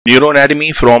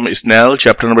न्यूरोएनाटमी from snail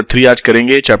chapter number 3 आज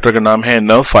करेंगे। Chapter का नाम है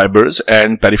nerve fibres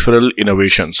and peripheral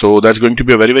innovation. So that's going to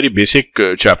be a very very basic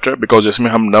chapter because इसमें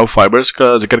हम नर्व फाइबर्स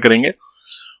का जिक्र करेंगे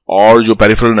और जो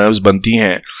पेरिफेरल नर्व्स बनती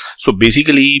हैं। सो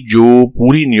बेसिकली जो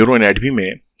पूरी न्यूरोएनाटमी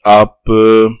में आप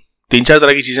तीन चार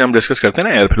तरह की चीजें हम डिस्कस करते हैं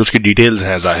ना यार, फिर उसकी डिटेल्स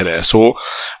हैं जाहिर है। So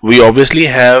we obviously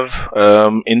have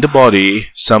in the body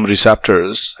some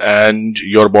receptors and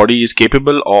your body is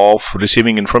capable of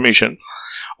receiving information,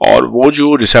 और वो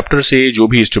जो रिसेप्टर से जो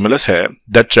भी स्टिमुलस है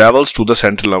that travels to the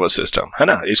central nervous system, है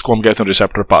ना, इसको हम कहते हैं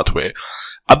रिसेप्टर पाथवे।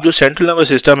 अब जो सेंट्रल नर्वस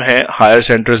सिस्टम है, higher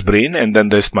centres brain and then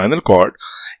the spinal cord,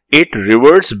 it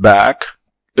reverts back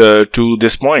to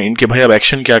this point कि भाई अब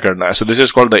एक्शन क्या करना है। So this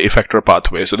is called the effector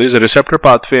pathway. So there is a receptor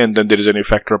pathway and then there is an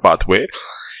effector pathway,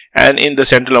 and in the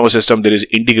central nervous system there is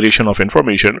integration of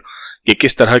information कि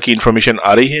किस तरह की information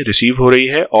आ रही है, receive हो रही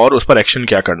है और उस पर एक्शन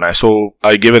क्या करना है। सो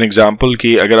आई गिव एन एग्जांपल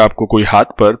कि अगर आपको कोई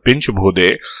हाथ पर pin चुभो they,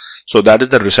 so that is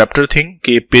the receptor thing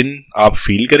कि पिन आप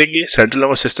फील करेंगे, सेंट्रल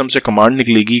नर्वस सिस्टम से कमांड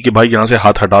निकलेगी कि भाई यहां से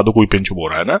हाथ हटा दो, कोई पिन चुभो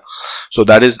रहा है ना। सो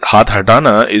दैट इज हाथ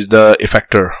हटाना इज द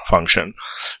इफेक्टर फंक्शन।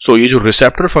 सो ये जो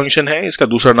रिसेप्टर फंक्शन है इसका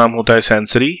दूसरा नाम होता है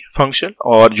सेंसरी फंक्शन,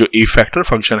 और जो इफेक्टर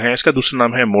फंक्शन है इसका दूसरा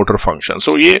नाम है मोटर फंक्शन।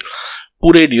 सो ये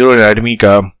पूरे न्यूरोएनाटमी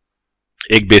का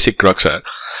एक बेसिक क्रक्स है।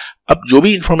 अब जो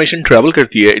भी इंफॉर्मेशन ट्रैवल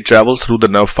करती है, it travels through the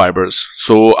nerve fibres.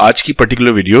 सो आज की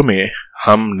पर्टिकुलर वीडियो में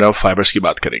हम नर्व फाइबर्स की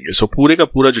बात करेंगे। सो पूरे का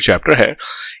पूरा जो चैप्टर है,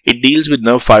 it deals with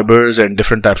nerve fibres and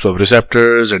different types of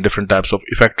receptors and different types of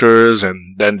effectors and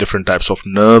then different types of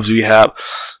nerves we have.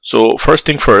 So first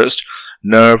thing first,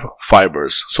 nerve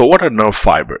fibers. So what are nerve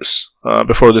fibers?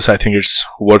 Before this, I think it's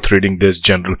worth reading this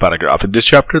general paragraph. In this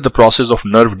chapter, the process of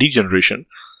nerve degeneration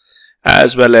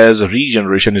as well as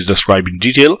regeneration is described in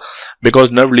detail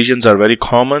because nerve lesions are very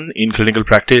common in clinical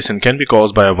practice and can be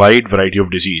caused by a wide variety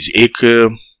of disease. एक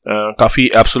काफी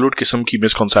absolute किस्म की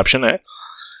misconception है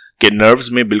कि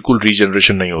nerves में बिल्कुल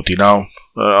regeneration नहीं होती। Now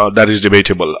that is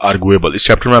debatable, arguable. इस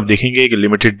chapter में आप देखेंगे कि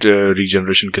limited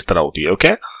regeneration किस तरह होती है,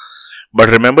 okay? But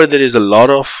remember there is a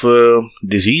lot of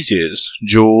diseases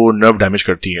जो nerve damage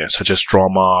करती हैं, such as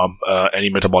trauma,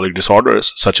 any metabolic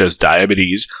disorders such as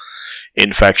diabetes,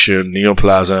 infection,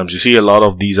 neoplasms. You see a lot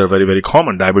of these are very very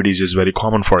common. Diabetes is very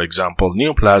common, for example.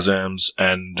 Neoplasms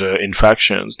and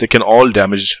infections, they can all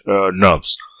damage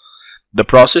nerves. The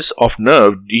process of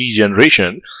nerve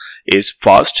degeneration is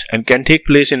fast and can take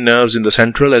place in nerves in the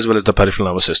central as well as the peripheral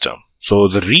nervous system. So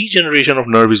the regeneration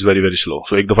of nerve is very very slow.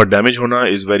 So एक दफा damage होना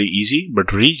is very easy,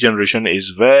 but regeneration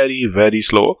is very very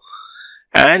slow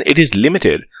and it is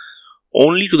limited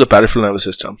only to the peripheral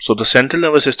nervous system. So the central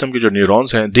nervous system के जो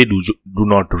neurons हैं, they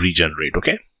do not regenerate,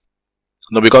 okay?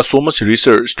 Now because so much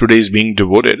research today is being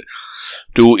devoted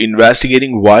to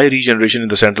investigating why regeneration in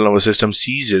the central nervous system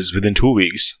ceases within 2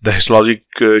 weeks, the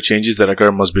histologic changes that occur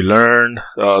must be learned.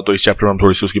 तो इस chapter में हम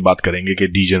थोड़ी सी उसकी बात करेंगे कि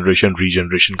degeneration,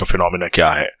 regeneration का फिनोमेना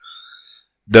क्या है।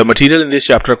 The material in this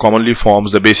chapter commonly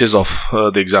forms the basis of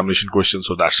the examination question,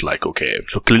 so that's like okay.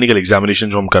 So clinical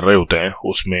examination जो हम कर रहे होते हैं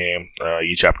उसमें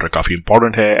ये चैप्टर काफी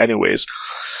important है। Anyways,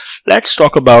 let's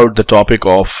talk about the topic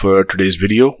of today's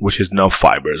video, which is nerve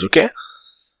fibers, okay?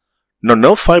 Now,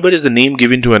 nerve fiber is the name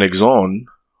given to an axon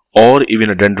or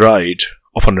even a dendrite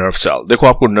of a nerve cell. देखो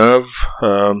आपको nerve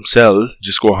cell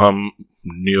जिसको हम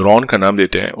neuron का नाम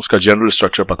देते हैं उसका general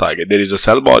structure पता है। There is a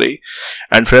cell body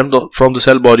and from the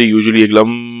cell body usually एक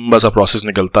लंबा सा प्रोसेस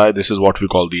निकलता है। This is what we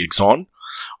call the axon,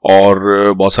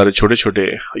 और बहुत सारे छोटे छोटे,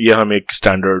 ये हम एक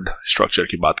स्टैंडर्ड स्ट्रक्चर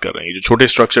की बात कर रहे हैं। जो छोटे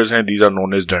स्ट्रक्चर्स हैं these are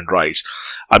known as dendrites.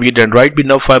 अब ये डेंड्राइट भी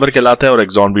नर्व फाइबर कहलाता है और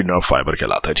एक्सॉन भी नर्व फाइबर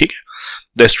कहलाता है, ठीक है।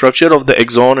 The structure of the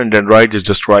axon and dendrite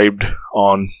is described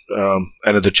on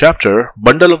another chapter.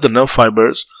 Bundle of the nerve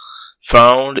fibers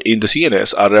found in the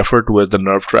CNS are referred to as the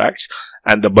nerve tracts,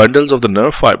 and the bundles of the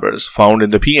nerve fibers found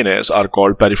in the PNS are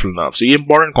called peripheral nerves. ये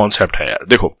important concept है यार।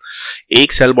 देखो,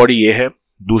 एक cell body ये है,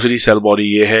 दूसरी cell body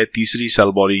ये है, तीसरी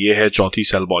सेल बॉडी ये है, चौथी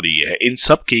सेल बॉडी ये है। इन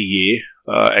सब के ये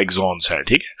एक्सॉन्स हैं,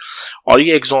 ठीक है, और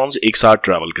ये एक्सॉन्स एक साथ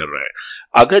ट्रैवल कर रहे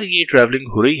हैं। अगर ये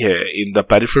ट्रैवलिंग हो रही है in the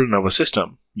peripheral nervous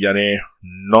system, यानी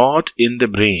नॉट इन द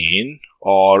ब्रेन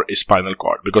और स्पाइनल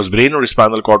कॉर्ड, बिकॉज ब्रेन और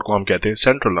स्पाइनल कॉर्ड को हम कहते हैं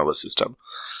सेंट्रल नर्वस सिस्टम।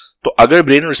 तो अगर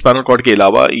ब्रेन और स्पाइनल कॉर्ड के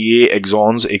अलावा ये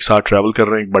एक्सॉन्स एक साथ ट्रैवल कर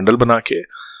रहे हैं एक बंडल बना के,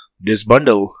 this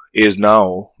bundle is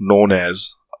now known as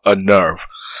a nerve.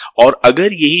 और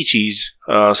अगर यही चीज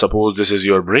suppose this is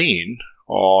your brain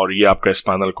और ये आपका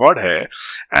स्पाइनल कॉर्ड है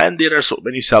and there are so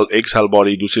many cell, एक सेल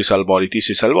बॉडी, दूसरी सेल बॉडी,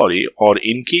 तीसरी सेल बॉडी, और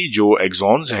इनकी जो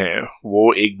एक्सॉन्स हैं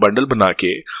वो एक बंडल बना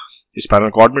के स्पाइनल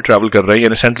कॉर्ड में ट्रैवल कर रहे हैं,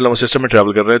 यानी सेंट्रल नर्वस सिस्टम में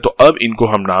ट्रैवल कर रहे हैं। तो अब इनको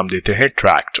हम नाम देते हैं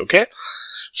ट्रैक्ट, ओके।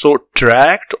 सो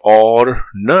ट्रैक्ट और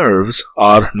nerves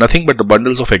are nothing but the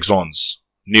bundles of exons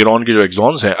neuron के जो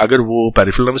एक्सॉन्स हैं, अगर वो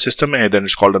पेरिफेरल नर्वस सिस्टम में है then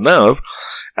it's called a nerve,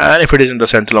 and if it is in the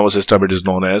central nervous system it is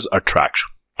known as a tract.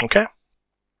 Okay,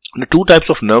 The two types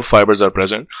of nerve fibers are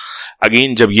present.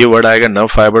 Again, जब ये word आएगा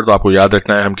nerve fiber तो आपको याद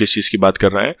रखना है हम किस चीज की बात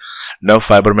कर रहे हैं. Nerve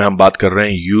fiber में हम बात कर रहे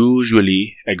हैं usually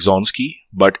axons की,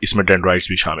 but इसमें dendrites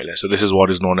भी शामिल है. So this is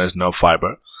what is known as nerve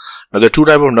fiber. Now there are two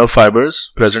types of nerve fibers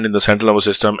present in the central nervous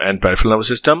system and peripheral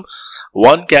nervous system.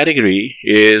 One category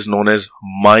is known as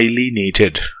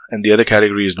mylinated and the other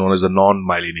category is known as the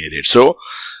non-mylinated. So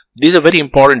these are very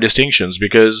important distinctions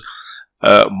because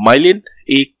myelin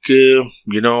एक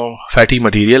fatty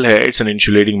material है, it's an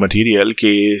insulating material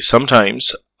के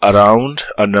sometimes around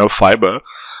a nerve fibre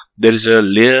there is a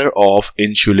layer of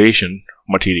insulation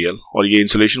material, और ये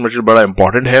insulation material बड़ा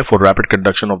important है for rapid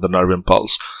conduction of the nerve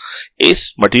impulse.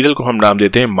 इस material को हम नाम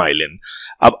देते हैं माइलिन.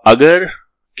 अब अगर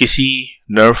किसी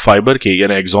नर्व फाइबर के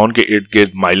यानी एक्सॉन के इर्द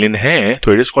गिर्द माइलिन है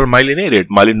तो it is called myelinated.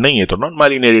 Myelin नहीं है तो नॉट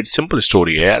माइलिनेटेड. सिंपल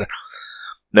स्टोरी है यार.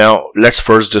 Now let's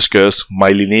first discuss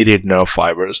myelinated nerve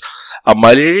fibers. अब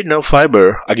myelinated nerve fiber,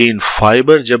 again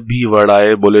fiber जब भी वर्ड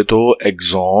आए बोले तो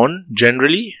axon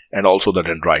generally and also the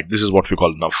dendrite. This is what we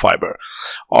call nerve fiber.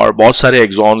 और बहुत सारे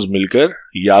axons मिलकर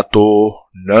या तो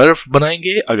nerve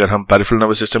बनाएंगे अगर हम peripheral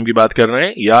nervous system की बात कर रहे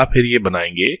हैं, या फिर ये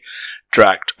बनाएंगे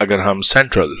tract अगर हम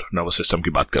central nervous system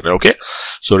की बात कर रहे हैं. Okay,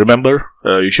 so remember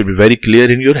you should be very clear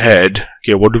in your head.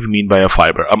 Okay, what do we mean by a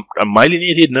fiber? A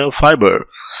myelinated nerve fiber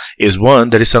is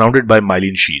one that is surrounded by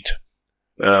myelin sheath,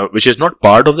 which is not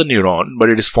part of the neuron,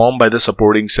 but it is formed by the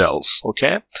supporting cells.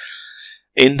 Okay,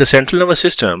 in the central nervous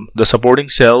system, the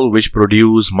supporting cell which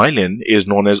produce myelin is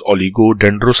known as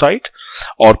oligodendrocyte,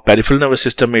 और peripheral nervous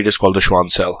system में it is called the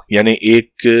Schwann cell. यानी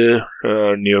एक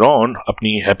neuron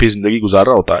अपनी happy जिंदगी गुजार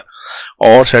रहा होता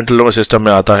है और सेंट्रल नर्वस सिस्टम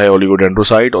में आता है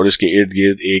ओलिगोडेंड्रोसाइट और इसके इर्द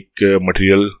गिर्द एक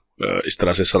मटेरियल इस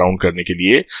तरह से सराउंड करने के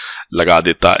लिए लगा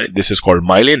देता है. This is called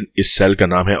myelin. इस सेल का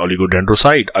नाम है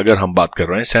ओलिगोडेंड्रोसाइट अगर हम बात कर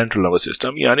रहे हैं सेंट्रल नर्वस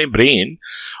सिस्टम यानी ब्रेन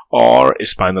और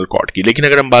स्पाइनल कॉर्ड की. लेकिन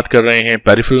अगर हम बात कर रहे हैं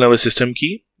पेरिफेरल नर्वस सिस्टम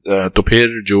की तो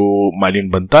फिर जो माइलिन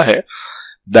बनता है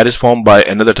that is formed by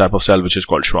another type of cell which is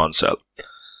called Schwann cell.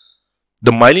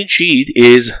 The myelin sheath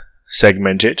is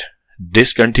segmented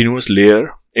discontinuous layer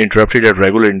interrupted at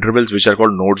regular intervals which are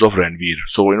called nodes of Ranvier.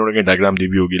 So इन्होंने diagram दी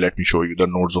भी होगी. Let me show you the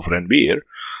nodes of Ranvier.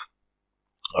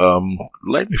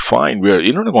 Let me find where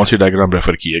इन्होंने कौन C diagram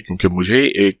refer की है क्योंकि मुझे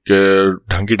एक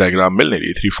ढंग की डायग्राम मिल नहीं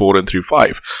रही. 3, 4 and 3,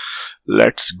 5.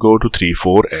 Let's go to 3,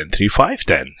 4 and 3, 5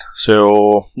 then. So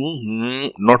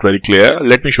not very clear.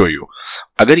 Let me show you.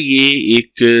 अगर ये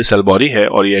एक सेल बॉडी है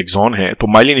और ये एक्सॉन है तो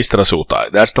माइलिन इस तरह से होता है.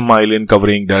 That's the myelin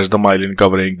covering, that's the myelin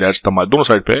covering, that's the दोनों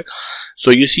साइड पे.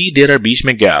 So you see there are बीच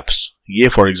में gaps. ये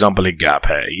फॉर एग्जाम्पल एक गैप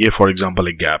है, ये फॉर एग्जाम्पल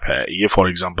एक गैप है, ये फॉर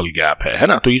एग्जाम्पल गैप है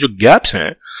ना. तो ये जो गैप्स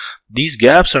हैं these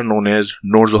gaps are known as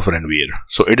nodes of Ranvier.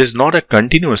 So it is not a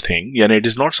continuous thing, यानी it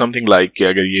is not something like कि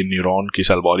अगर ये न्यूरॉन की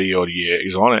सेल बॉडी और ये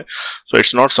एक्सॉन है so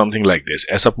it's not something like this.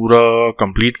 ऐसा पूरा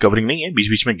कंप्लीट कवरिंग नहीं है, बीच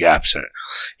बीच में गैप्स हैं.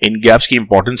 इन गैप्स की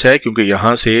इंपॉर्टेंस है क्योंकि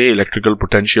यहाँ से इलेक्ट्रिकल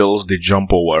पोटेंशियल्स दे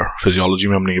जंप ओवर. फिजियोलॉजी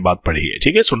में हमने ये बात पढ़ी है.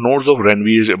 ठीक है. सो nodes of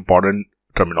Ranvier important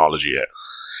terminology है.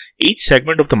 Each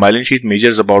segment of the myelin sheath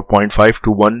measures about 0.5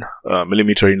 to 1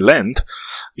 millimeter in length.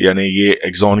 यानी ये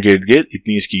एक्सॉन के इर्द गिर्द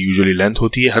इतनी इसकी यूजुअली लेंथ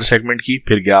होती है हर सेगमेंट की.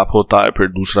 फिर गैप होता है, फिर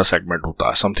दूसरा सेगमेंट होता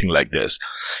है, something like this.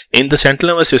 In the central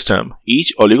nervous system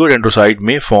each oligodendrocyte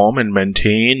में form and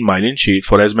maintain myelin sheath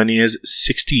for as many as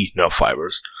 60 nerve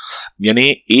fibres. यानी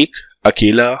एक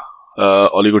अकेला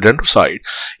ओलिगोडेंड्रोसाइट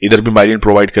इधर भी माइलिन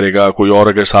प्रोवाइड करेगा, कोई और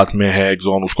अगर साथ में है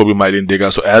एक्सॉन उसको भी माइलिन देगा.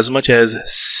 So as much as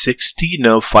 60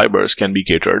 nerve fibers can be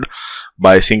catered by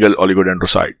a single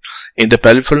oligodendrocyte. In the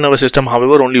peripheral nervous system,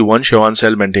 however, only one Schwann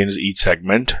cell maintains each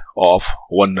segment of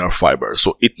one nerve fiber.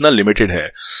 So इतना limited है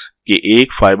कि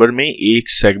एक fibre में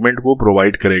एक segment को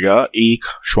provide करेगा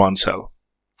एक Schwann cell,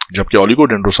 जबकि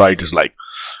oligodendrocyte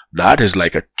is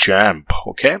like a champ.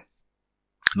 Okay.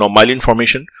 Now myelin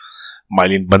formation.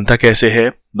 Myelin बनता कैसे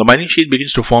है? The myelin sheath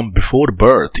begins to form before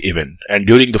birth even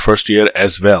and during the first year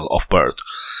as well of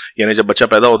birth. यानी जब बच्चा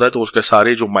पैदा होता है तो उसके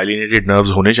सारे जो माइलिनेटेड नर्व्स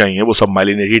होने चाहिए वो सब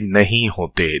माइलिनेटेड नहीं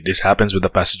होते. This happens with the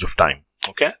passage of time.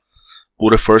 Okay.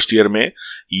 पूरे फर्स्ट ईयर में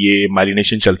ये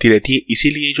माइलिनेशन चलती रहती है.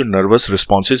 इसीलिए जो नर्वस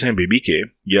रिस्पॉन्सेज हैं बेबी के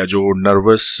या जो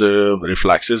नर्वस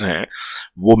रिफ्लेक्सेस हैं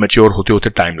वो मैच्योर होते होते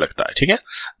टाइम लगता है. ठीक है.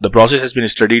 The process has been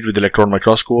studied with electron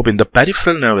microscope. In the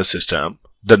peripheral nervous system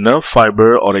the nerve fiber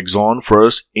or axon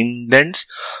first indents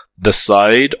the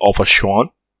side of a Schwann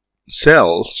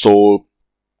cell. So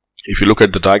if you look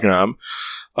at the diagram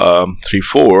 3,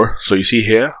 4, so you see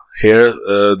here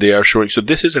they are showing. So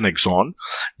this is an axon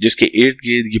जिसके इर्द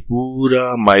गिर्द ये पूरा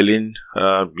myelin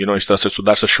इस तरह से. So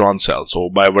that's a Schwann cell. So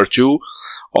by virtue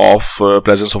of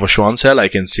presence of a Schwann cell, I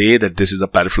can say that this is a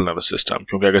peripheral nervous system.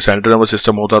 क्योंकि अगर central nervous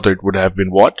system होता तो it would have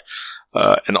been what?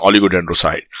 An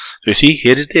oligodendrocyte. So you see,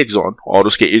 here is the axon, और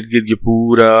उसके इर्द गिर्द ये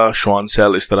पूरा Schwann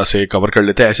cell इस तरह से कवर कर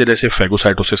लेता है, ऐसे जैसे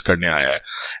phagocytosis करने आया है.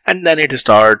 And then it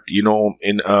start, you know,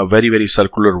 in a very very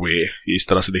circular way. इस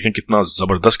तरह से देखें कितना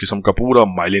जबरदस्त किस्म का पूरा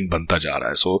myelin बनता जा रहा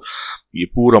है. So ये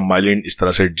पूरा myelin इस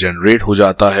तरह से generate हो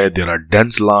जाता है. There are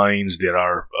dense lines, there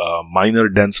are minor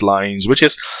dense lines, which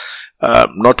is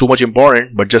not too much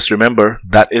important, but just remember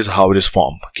that is how it is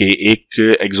formed. कि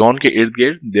एक एक्सॉन के इर्द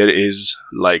गिर्द there is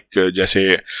like जैसे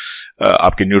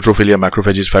आपके न्यूट्रोफिल या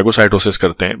मैक्रोफेजेस फैगोसाइटोसिस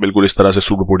करते हैं, बिल्कुल इस तरह से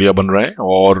सूडोपोडिया बन रहे हैं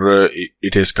और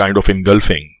it is kind of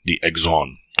engulfing the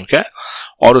axon, okay?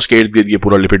 और उसके इर्द गिर्द ये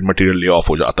पूरा लिपिड मटेरियल ले ऑफ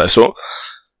हो जाता है. So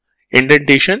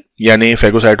indentation यानी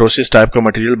फैगोसाइटोसिस टाइप का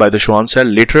material by the Schwann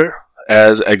cell. Later,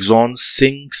 as axon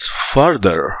sinks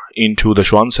further into the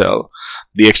Schwann cell,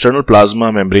 the external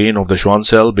plasma membrane of the Schwann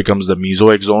cell becomes the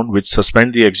mesoaxon, which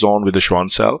suspends the axon with the Schwann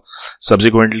cell.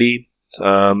 Subsequently,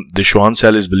 the Schwann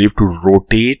cell is believed to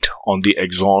rotate on the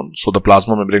axon, so the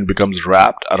plasma membrane becomes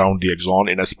wrapped around the axon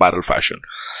in a spiral fashion.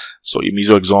 So,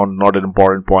 mesoaxon, not an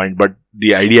important point, but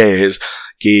the idea is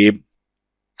कि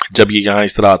जब ये यहाँ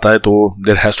इस तरह आता है तो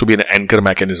there has to be an anchor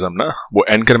mechanism ना. वो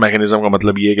एंकर मैकेनिज्म का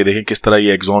मतलब ये है कि देखें किस तरह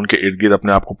ये एक्सॉन के इर्द गिर्द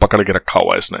अपने आप को पकड़ के रखा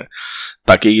हुआ है इसने,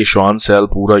 ताकि ये Schwann cell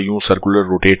पूरा यूं सर्कुलर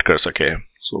रोटेट कर सके.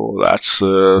 So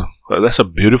that's a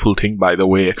beautiful thing by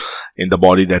the way in the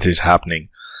body that is happening.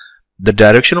 The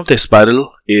direction of the spiral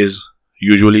is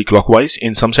usually clockwise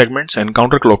in some segments and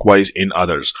counterclockwise in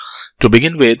others. To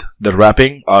begin with, the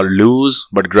wrapping are loose,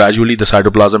 but gradually the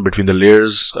cytoplasm between the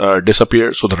layers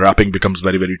disappears, so the wrapping becomes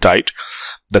very very tight.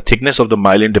 The thickness of the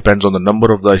myelin depends on the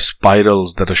number of the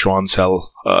spirals that a Schwann cell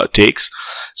takes.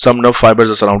 Some nerve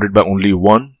fibers are surrounded by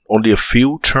only a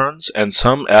few turns, and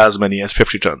some as many as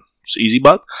 50 turns. It's easy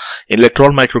baat. In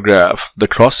electron micrograph, the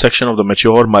cross section of the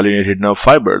mature myelinated nerve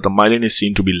fiber, the myelin is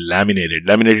seen to be laminated.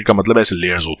 Laminated का मतलब ऐसे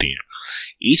layers होती हैं.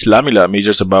 Each lamella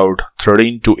measures about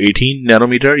 13 to 18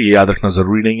 nanometer. ये याद रखना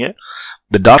जरूरी नहीं है.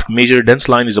 The dark major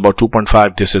dense line is about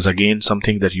 2.5. This is again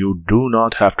something that you do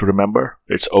not have to remember.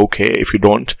 It's okay if you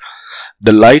don't.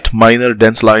 The light minor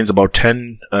dense lines about 10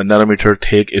 nanometer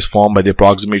thick is formed by the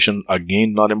approximation,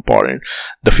 again not important.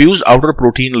 The fused outer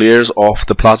protein layers of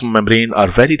the plasma membrane are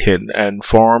very thin and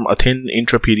form a thin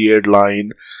intraperiod line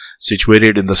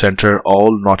situated in the center,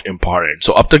 all not important.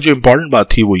 So अब तक जो important बात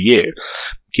थी वो ये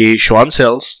कि Schwann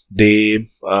cells, they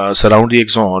surround the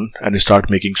axon and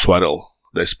start making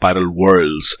the spiral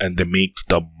whorls, and they make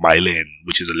the myelin,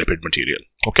 which is a lipid material,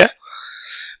 okay?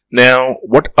 Now,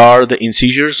 what are the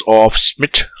incisures of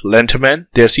Schmidt-Lantermann?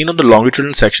 They are seen on the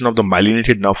longitudinal section of the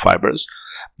myelinated nerve fibers.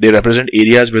 They represent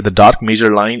areas where the dark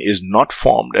major line is not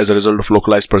formed as a result of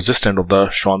localized persistence of the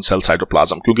Schwann cell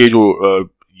cytoplasm. क्योंकि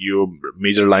जो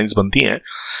major lines बनती हैं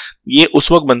ये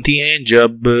उस वक्त बनती हैं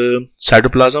जब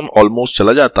साइटोप्लाज्म ऑलमोस्ट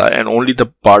चला जाता है and only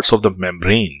the parts of the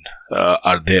membrane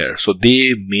are there, so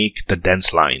they make the dense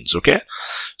lines, okay?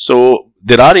 So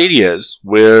there are areas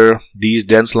where these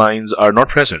dense lines are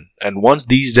not present, and once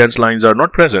these dense lines are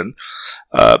not present,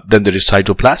 then there is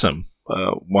cytoplasm.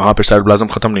 वहां पर cytoplasm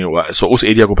खत्म नहीं हुआ है, so उस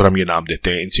area को पर हम ये नाम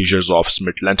देते हैं incisures of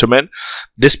Schmidt-Lantermann.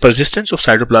 This persistence of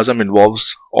cytoplasm involves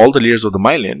all the layers of the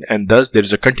myelin, and thus there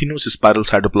is a continuous spiral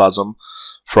cytoplasm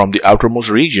from the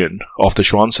outermost region of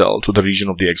the Schwann cell to the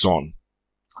region of the axon.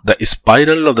 The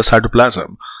spiral of the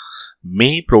cytoplasm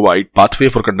may provide pathway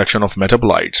for conduction of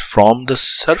metabolites from the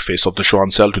surface of the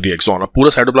Schwann cell to the axon. अब पूरा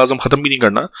cytoplasm खत्म भी नहीं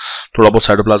करना, थोड़ा बहुत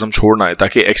cytoplasm छोड़ना है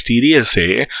ताकि एक्सटीरियर से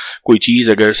कोई चीज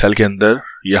अगर सेल के अंदर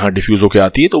यहाँ डिफ्यूज होकर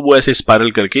आती है तो वो ऐसे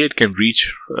स्पाइरल करके it can reach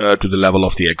to the level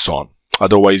of the axon.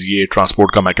 Otherwise ये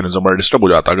ट्रांसपोर्ट का मैकेनिज्म बड़ा डिस्टर्ब हो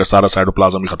जाता अगर सारा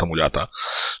साइटोप्लाज्म ही खत्म हो जाता.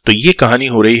 तो ये कहानी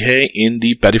हो रही है in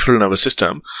the peripheral nervous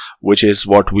system, which is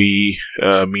what we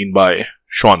mean by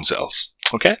Schwann cells.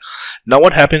 Okay. Now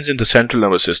what happens in the central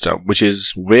nervous system, which is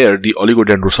where the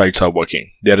oligodendrocytes are working?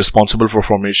 They are responsible for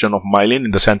formation of myelin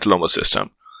in the central nervous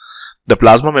system. The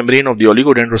plasma membrane of the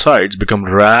oligodendrocytes become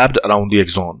wrapped around the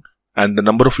axon, and the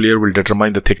number of layer will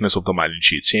determine the thickness of the myelin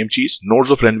sheath. Same cheese.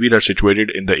 Nodes of Renville are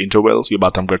situated in the intervals. ये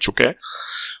बात हम कर चुके हैं.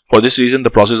 For this reason,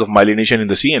 the process of myelination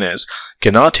in the CNS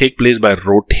cannot take place by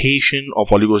rotation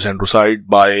of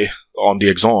oligodendrocyte on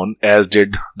the axon as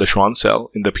did the Schwann cell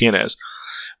in the PNS.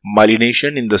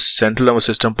 Myelination in the central nervous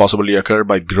system possibly occur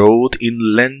by growth in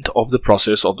length of the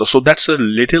process of the. So that's a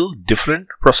little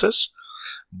different process,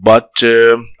 but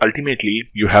ultimately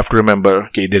you have to remember,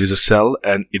 okay, there is a cell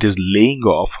and it is laying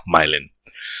off myelin.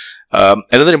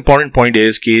 Another important point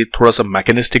is कि थोड़ा सा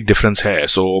mechanistic difference है.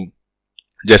 So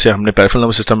जैसे हमने peripheral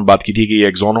nervous system में बात की थी कि ये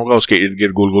एक्सॉन होगा, उसके इर्द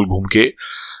गिर्द गोल गोल घूम के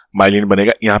माइलिन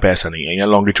बनेगा, यहाँ पे ऐसा नहीं है, यहाँ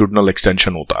लॉन्गिट्यूडनल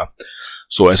एक्सटेंशन होता है।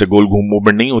 सो ऐसे गोल घूम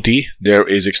मूवमेंट नहीं होती, देयर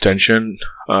इज एक्सटेंशन,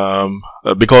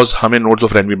 बिकॉज हमें नोड्स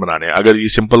ऑफ रेनवीज बनाने हैं। अगर ये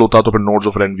सिंपल होता तो फिर नोड्स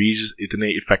ऑफ रेनवीज इतने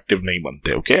इफेक्टिव नहीं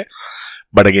बनते, okay.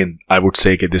 But again I would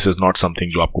say कि दिस इज नॉट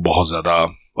समथिंग जो आपको बहुत ज्यादा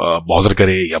बॉदर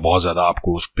करे या बहुत ज्यादा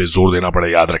आपको उस पर जोर देना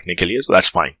पड़े याद रखने के लिए, so that's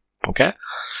fine, okay.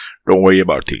 Don't worry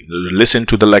about things. Listen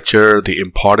to the lecture. The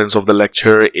importance of the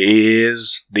lecture is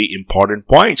the important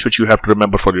points which you have to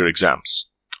remember for your exams,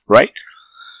 right?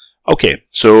 Okay,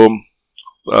 so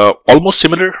almost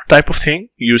similar type of thing.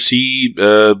 You see,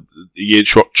 ये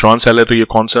Schwann cell है, तो ये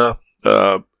कौन सा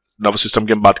nervous system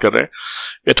की हम बात कर रहे हैं?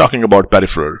 We're talking about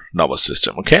peripheral nervous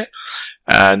system, okay?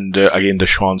 And again,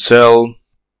 the Schwann cell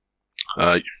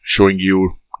showing you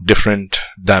different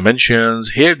dimensions.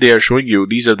 Here they are showing you,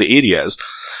 these are the areas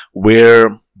where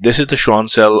this is the Schwann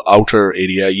cell outer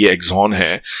area, ये axon है,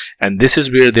 and this is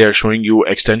where they are showing you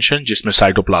extension जिसमें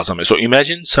cytoplasm है. So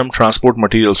imagine some transport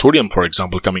material, sodium for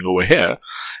example, coming over here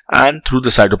and through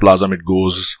the cytoplasm it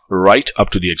goes right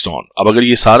up to the axon. अब अगर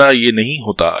ये सारा ये नहीं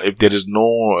होता, if there is no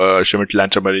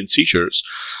Schmidt-Lantermann seizures,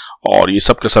 और ये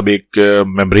सब का सब एक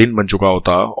मेम्ब्रेन बन चुका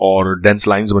होता और डेंस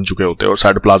लाइंस बन चुके होते और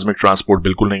साइटोप्लाज्मिक ट्रांसपोर्ट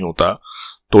बिल्कुल नहीं होता,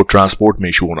 तो ट्रांसपोर्ट में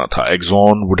इशू होना था।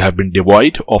 Axon would have been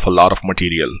devoid of a lot of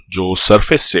material जो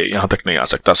सरफेस से यहां तक नहीं आ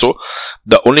सकता। So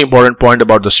the only important point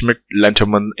about the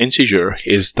Schmidt-Lantermann incisure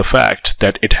is the fact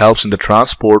that it helps in the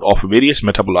transport of various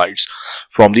metabolites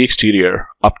from the exterior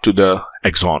up to the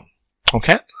axon,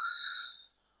 okay?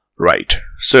 Right,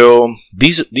 so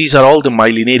these are all the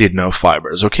myelinated nerve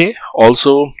fibers, okay?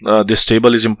 Also, this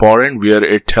table is important where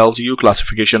it tells you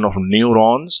classification of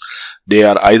neurons. They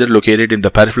are either located in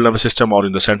the peripheral nervous system or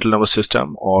in the central nervous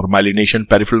system, or myelination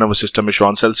peripheral nervous system में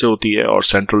Schwann cell से होती है और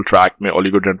central tract में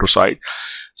oligodendrocyte.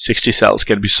 60 cells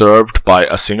can be served by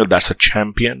a single, that's a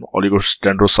champion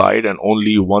oligodendrocyte, and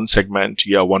only one segment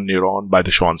या one neuron by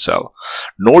the Schwann cell.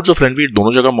 Nodes of Renwick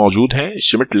दोनों जगह मौजूद हैं,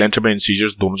 Schmidt-Lantermann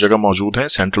incisures दोनों जगह मौजूद हैं,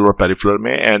 central और peripheral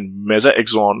में, and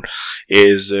mesoaxon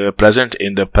is present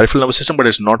in the peripheral nervous system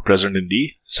but is not present in the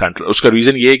central. उसका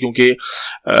रीजन ये है क्योंकि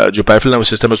जो peripheral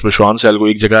nervous system है उसमें Schwann cell को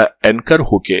एक जगह एंकर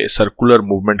होके सर्कुलर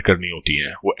मूवमेंट करनी होती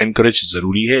है, वो एंकरेज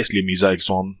जरूरी है, इसलिए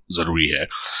mesoaxon जरूरी है।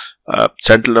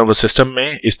 सेंट्रल नर्वस सिस्टम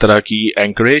में इस तरह की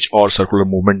एंकरेज और सर्कुलर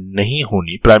मूवमेंट नहीं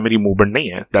होनी, प्राइमरी मूवमेंट नहीं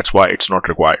है, that's why it's not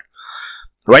required,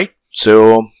 right.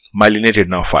 So myelinated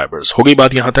nerve fibres हो गई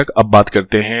बात यहां तक। अब बात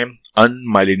करते हैं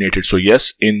unmylinated. So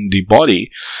yes, in the body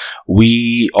we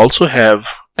also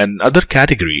have another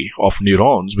category of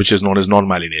neurons which is known as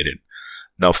non-myelinated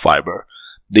nerve fiber.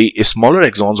 The smaller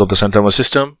axons of the central nervous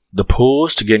system, the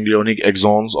post-ganglionic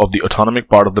axons of the autonomic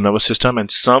part of the nervous system,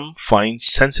 and some fine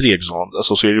sensory axons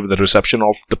associated with the reception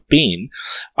of the pain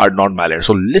are non-myelinated.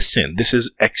 So listen, this is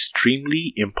extremely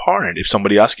important. If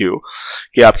somebody asks you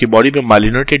कि आपकी body में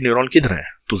myelinated neuron किधर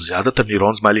हैं, तो ज्यादातर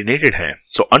neurons myelinated हैं।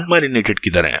 So unmyelinated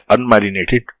किधर हैं?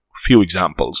 Unmyelinated, few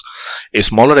examples.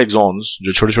 Smaller axons,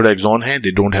 जो छोटे-छोटे axon हैं,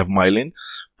 they don't have myelin.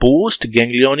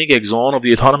 Post-ganglionic axon of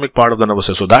the autonomic part of the nervous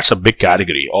system. So that's a big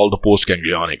category, all the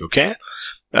post-ganglionic, okay?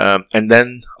 And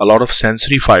then a lot of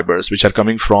sensory fibers which are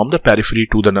coming from the periphery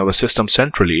to the nervous system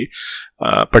centrally,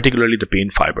 particularly the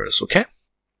pain fibers, okay?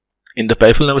 In the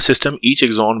peripheral nervous system, each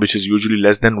axon, which is usually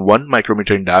less than 1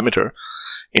 micrometer in diameter,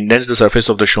 indents the surface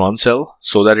of the Schwann cell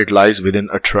so that it lies within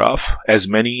a trough. As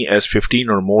many as 15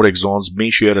 or more axons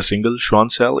may share a single Schwann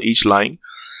cell, each lying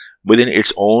within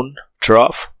its own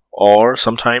trough, or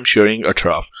sometimes sharing a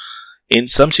trough. In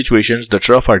some situations, the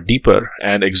trough are deeper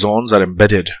and axons are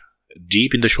embedded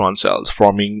deep in the Schwann cells,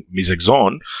 forming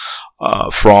mesaxon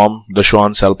from the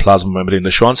Schwann cell plasma membrane.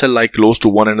 The Schwann cell lie close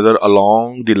to one another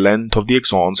along the length of the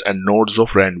axons, and nodes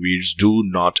of Renwick do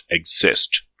not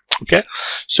exist. Okay,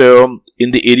 so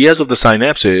in the areas of the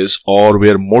synapses or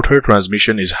where motor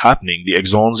transmission is happening, the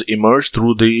axons emerge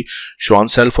through the Schwann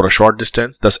cell for a short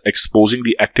distance, thus exposing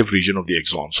the active region of the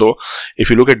axon. So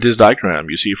if you look at this diagram,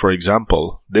 you see, for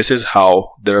example, this is how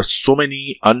there are so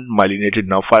many unmyelinated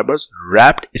nerve fibers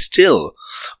wrapped still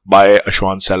by a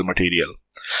Schwann cell material.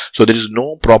 So there is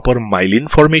no proper myelin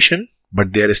formation,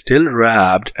 but they are still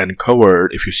wrapped and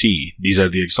covered. If you see, these are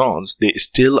the axons, they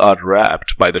still are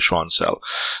wrapped by the Schwann cell.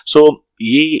 So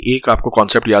ये एक आपको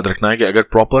concept याद रखना है कि अगर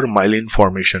proper myelin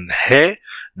formation है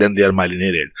then they are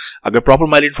myelinated. अगर प्रॉपर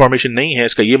माइलिन फॉर्मेशन नहीं है,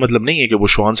 इसका ये मतलब नहीं है कि वो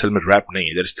Schwann cell में wrapped नहीं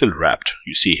है, they're still wrapped,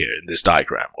 you see here in this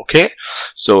diagram, okay?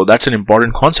 So that's an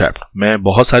important concept. मैं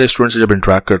बहुत सारे स्टूडेंट्स से जब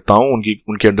इंटरेक्ट करता हूँ,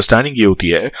 उनकी अंडरस्टैंडिंग ये होती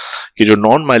है कि जो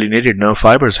नॉन माइलिनेटेड नर्व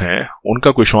फाइबर्स हैं,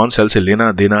 उनका कोई Schwann cell से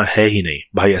लेना देना है ही नहीं,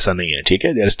 भाई ऐसा नहीं है, ठीक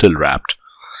है? They are still wrapped.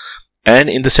 And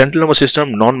in the central nervous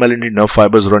system, non-myelinated nerve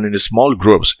fibers run in small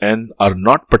groups and are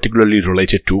not particularly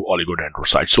related to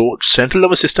oligodendrocytes. So central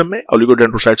nervous system में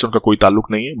oligodendrocytes उनका कोई ताल्लुक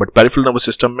नहीं है, but peripheral nervous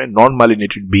system में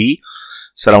non-myelinated भी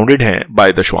surrounded हैं by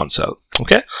the Schwann cell.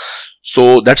 Okay, so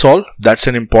that's all. That's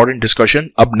an important discussion.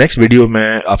 अब next video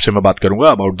में आपसे मैं बात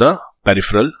करूँगा about the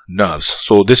peripheral nerves.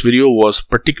 So this video was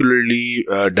particularly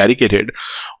dedicated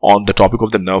on the topic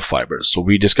of the nerve fibers. So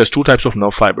we discussed two types of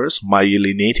nerve fibers: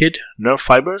 myelinated nerve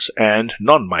fibers and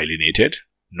non-myelinated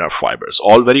nerve fibers.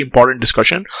 All very important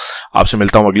discussion. आपसे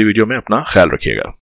मिलता हूँ अगली video में. अपना ख्याल रखिएगा.